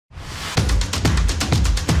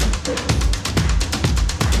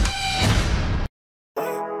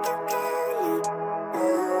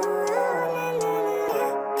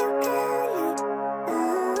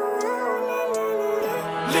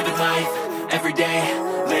day,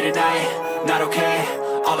 late at night, not okay.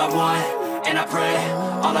 All I want, and I pray,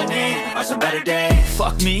 all I need are some better days.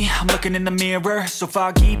 Fuck me, I'm looking in the mirror, so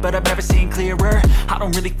foggy, but I've never seen clearer. I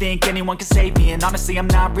don't really think anyone can save me, and honestly I'm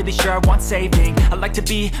not really sure I want saving. I like to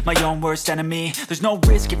be my own worst enemy. There's no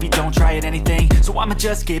risk if you don't try at anything, so I'ma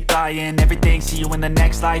just get buying everything. See you in the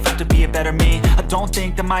next life, have to be a better me. I don't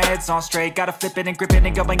think that my head's on straight, gotta flip it and grip it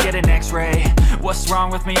and go and get an x-ray. What's wrong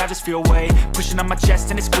with me? I just feel weight pushing on my chest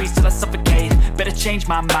and it squeezes till I suffocate. Better change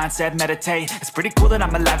my mindset, meditate. It's pretty cool that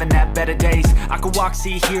I'm alive and have better days. I could walk,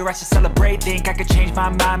 see, hear, I should celebrate. Think I could change my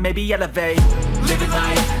mind, maybe elevate. Living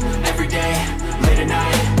life, every day, late at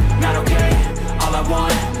night, not okay. All I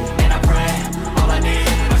want, and I pray, all I need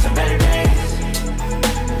are some better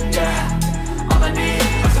days. Yeah, all I need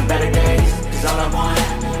are some better days. Cause all I want,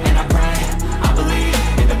 and I pray, I believe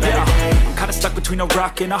in the better days. I'm kinda stuck between a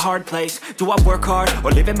rock and a hard place. Do I work hard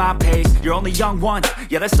or live at my pace? You're only young once,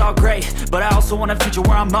 yeah that's all great, but I also want a future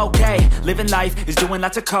where I'm okay. Living life is doing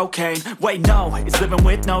lots of cocaine. Wait no, it's living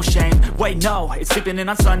with no shame. Wait no, it's sleeping in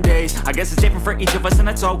on Sundays. I guess it's different for each of us and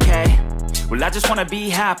that's okay. Well I just wanna be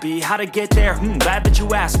happy, how to get there? Glad that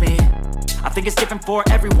you asked me. I think it's different for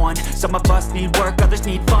everyone. Some of us need work, others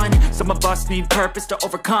need fun. Some of us need purpose to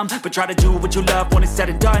overcome. But try to do what you love when it's said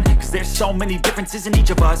and done, cause there's so many differences in each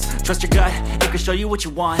of us. Trust your gut, it can show you what you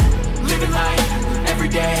want. Living life, every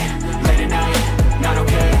day, late at night, not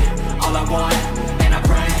okay. All I want, and I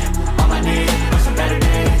pray, all I need are some better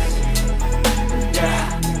days.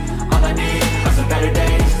 Yeah, all I need are some better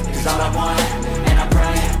days. Cause all I want, and I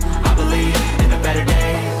pray, I believe in the better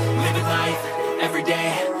days. Living life, every day,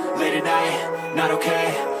 late at night, not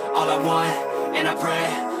okay. All I want, and I pray,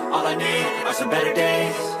 all I need are some better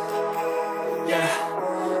days.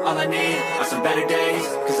 Yeah, all I need are some better days.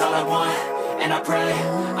 Cause all I want, and I pray,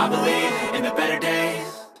 I believe in the better days.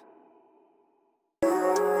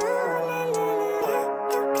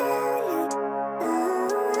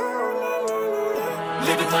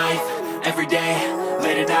 Living life, every day,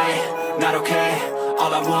 late at night, not okay.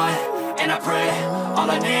 All I want, and I pray, all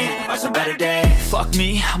I need are some better days. Fuck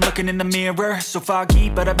me, I'm looking in the mirror, so foggy,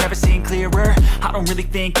 but I've never seen clearer. I don't really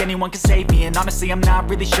think anyone can save me, and honestly I'm not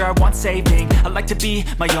really sure I want saving. I like to be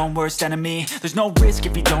my own worst enemy. There's no risk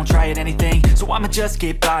if you don't try at anything, so I'ma just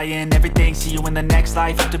get buying everything. See you in the next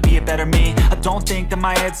life, have to be a better me. I don't think that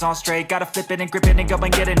my head's on straight, gotta flip it and grip it and go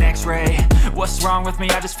and get an x-ray. What's wrong with me?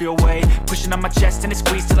 I just feel weight pushing on my chest and it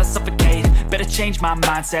squeezes till I suffocate. Better change my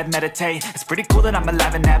mindset, meditate. It's pretty cool that I'm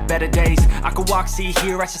alive and have better days. I could walk, see,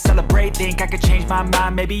 hear, I should celebrate. Think I could change my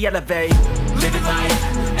mind, maybe elevate. Living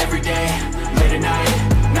life, every day, late at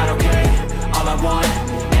night, not okay. All I want,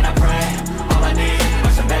 and I pray, all I need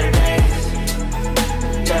are some better days.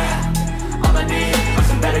 Yeah, all I need are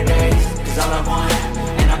some better days. Cause all I want,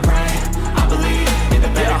 and I pray, I believe in the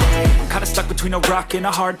better days. I'm kinda stuck between a rock and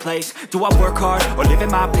a hard place. Do I work hard or live at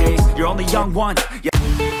my pace? You're only young once, yeah